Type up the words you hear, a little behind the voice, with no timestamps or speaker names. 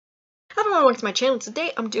Welcome to my channel.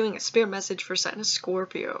 Today I'm doing a spirit message for sign of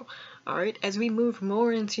Scorpio. Alright, as we move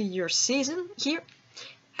more into your season here,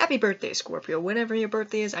 happy birthday Scorpio. Whenever your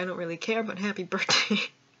birthday is, I don't really care, but happy birthday.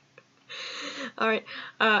 Alright,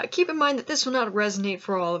 keep in mind that this will not resonate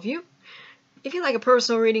for all of you. If you'd like a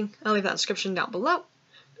personal reading, I'll leave that description down below.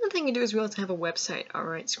 Another thing you do is we also have a website,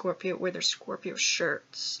 alright, Scorpio, where there's Scorpio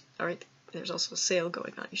shirts. Alright, there's also a sale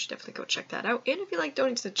going on. You should definitely go check that out. And if you like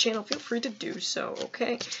donating to the channel, feel free to do so,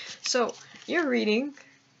 okay? So, you're reading.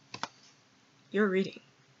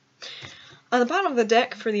 On the bottom of the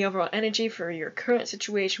deck for the overall energy for your current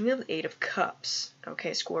situation, we have the Eight of Cups.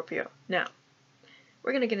 Okay, Scorpio. Now,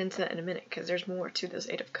 we're going to get into that in a minute because there's more to this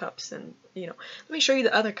Eight of Cups than, let me show you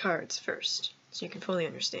the other cards first so you can fully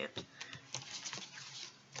understand.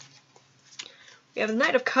 We have the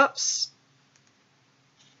Knight of Cups.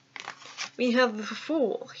 We have the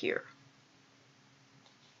Fool here.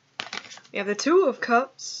 We have the Two of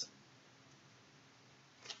Cups.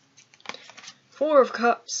 Four of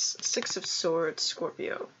Cups. Six of Swords,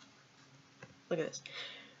 Scorpio. Look at this.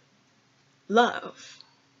 Love.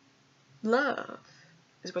 Love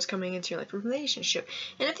is what's coming into your life. A relationship.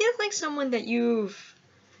 And it feels like someone that you've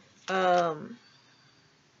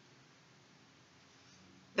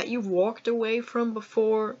walked away from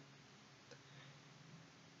before.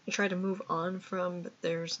 You try to move on from, but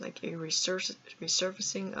there's like a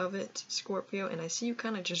resurfacing of it, Scorpio, and I see you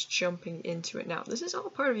kind of just jumping into it now. This is all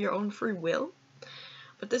part of your own free will,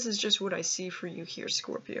 but this is just what I see for you here,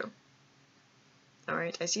 Scorpio.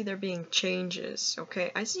 Alright, I see there being changes,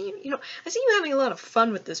 okay? I see you, I see you having a lot of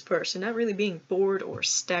fun with this person, not really being bored or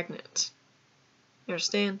stagnant. You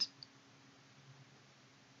understand?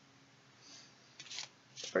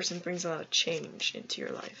 This person brings a lot of change into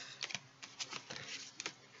your life.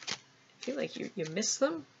 I feel like you miss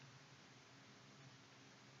them.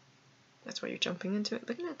 That's why you're jumping into it.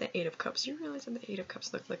 Looking at the Eight of Cups, you realize that the Eight of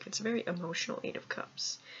Cups look like it's a very emotional Eight of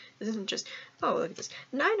Cups. This isn't just, oh, look at this.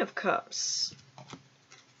 Nine of Cups.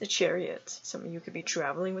 The Chariot. Some of you could be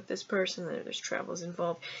traveling with this person. There's travels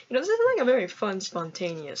involved. This is like a very fun,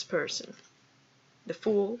 spontaneous person. The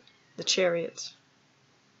Fool. The Chariot.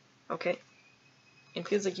 Okay? It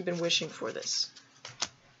feels like you've been wishing for this.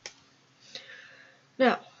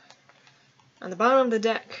 Now, on the bottom of the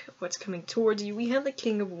deck, what's coming towards you, we have the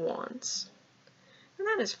King of Wands. And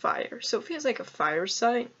that is fire. So it feels like a fire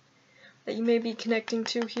sign that you may be connecting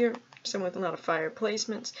to here. Someone with a lot of fire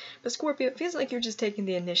placements. But Scorpio, it feels like you're just taking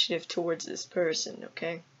the initiative towards this person,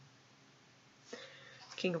 okay?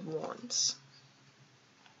 King of Wands.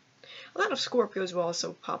 A lot of Scorpios will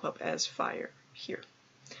also pop up as fire here.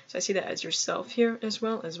 So I see that as yourself here as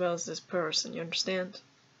well as this person, you understand?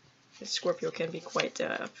 Scorpio can be quite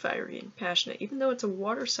fiery and passionate, even though it's a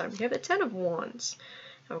water sign. We have the Ten of Wands,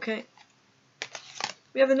 okay?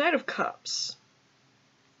 We have the Knight of Cups.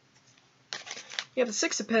 We have the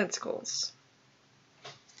Six of Pentacles.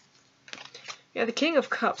 We have the King of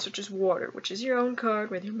Cups, which is water, which is your own card,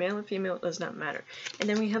 whether you're male or female, it does not matter. And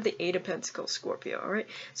then we have the Eight of Pentacles, Scorpio, alright?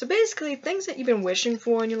 So basically, things that you've been wishing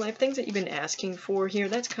for in your life, things that you've been asking for here,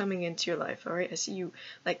 that's coming into your life, alright? I see you,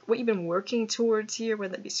 like, what you've been working towards here,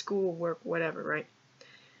 whether it be school, work, whatever, right?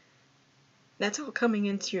 That's all coming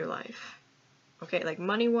into your life. Okay, like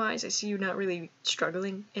money-wise, I see you not really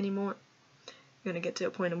struggling anymore. You're going to get to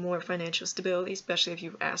a point of more financial stability, especially if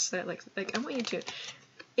you've asked that. Like I want you to...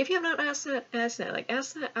 If you have not asked that, ask that. Like,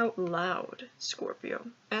 ask that out loud, Scorpio.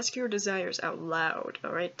 Ask your desires out loud,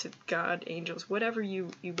 alright? To God, angels, whatever you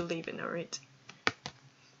believe in, alright?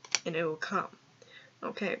 And it will come.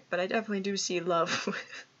 Okay, but I definitely do see love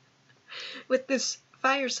with this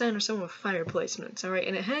fire sign or someone with fire placements, alright?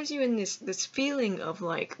 And it has you in this feeling of,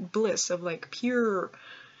 like, bliss, of, like, pure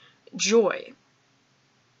joy.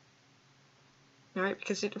 Alright?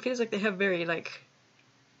 Because it feels like they have very, like,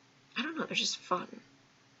 I don't know, they're just fun.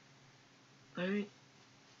 Alright.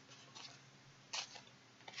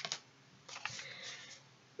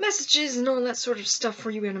 Messages and all that sort of stuff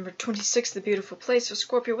for you in number 26, The Beautiful Place. So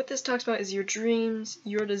Scorpio, what this talks about is your dreams,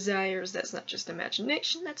 your desires. That's not just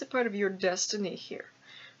imagination, that's a part of your destiny here.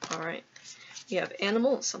 Alright. We have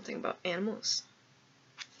animals, something about animals.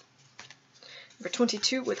 Number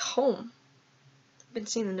 22 with home. I've been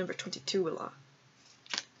seeing the number 22 a lot.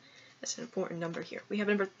 That's an important number here. We have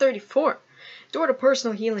number 34. Door to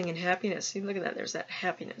personal healing and happiness. See, look at that. There's that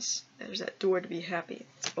happiness. There's that door to be happy.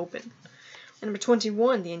 It's open. And number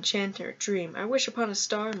 21, the enchanter, dream. I wish upon a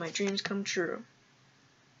star and my dreams come true.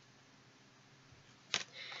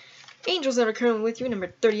 Angels that are currently with you. Number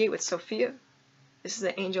 38 with Sophia. This is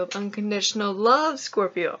the angel of unconditional love,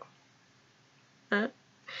 Scorpio. Huh?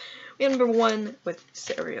 We have number 1 with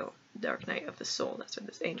Serial. dark night of the soul. That's what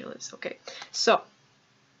this angel is. Okay, so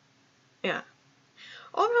yeah,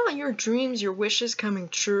 overall, your dreams, your wishes coming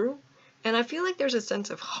true, and I feel like there's a sense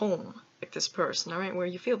of home with this person, all right, where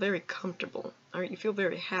you feel very comfortable, all right, you feel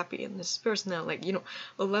very happy, and this person now, like, you know,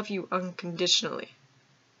 will love you unconditionally.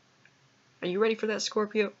 Are you ready for that,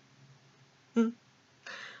 Scorpio? Yeah,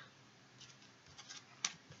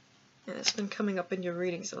 it's been coming up in your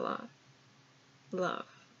readings a lot. Love.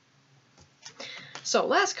 So,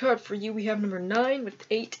 last card for you, we have number 9 with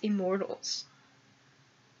 8 immortals.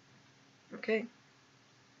 Okay.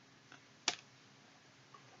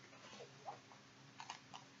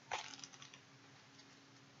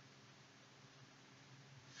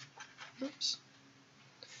 Oops.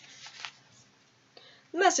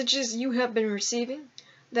 Messages you have been receiving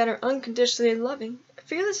that are unconditionally loving,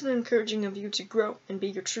 fearless and encouraging of you to grow and be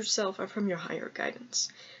your true self are from your higher guidance.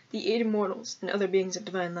 The 8 immortals and other beings of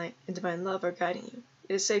divine light and divine love are guiding you.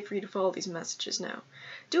 It is safe for you to follow these messages now.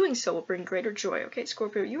 Doing so will bring greater joy. Okay,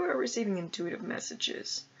 Scorpio, you are receiving intuitive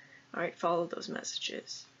messages. Alright, follow those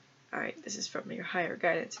messages. Alright, this is from your higher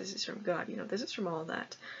guidance. This is from God. You know, this is from all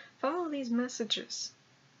that. Follow these messages.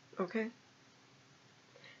 Okay?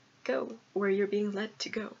 Go where you're being led to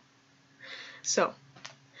go. So,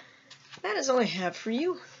 that is all I have for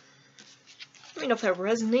you. Let me know if that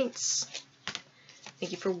resonates.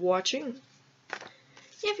 Thank you for watching.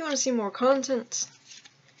 If you want to see more content,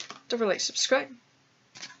 don't forget to like, subscribe.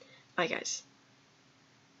 Bye, guys.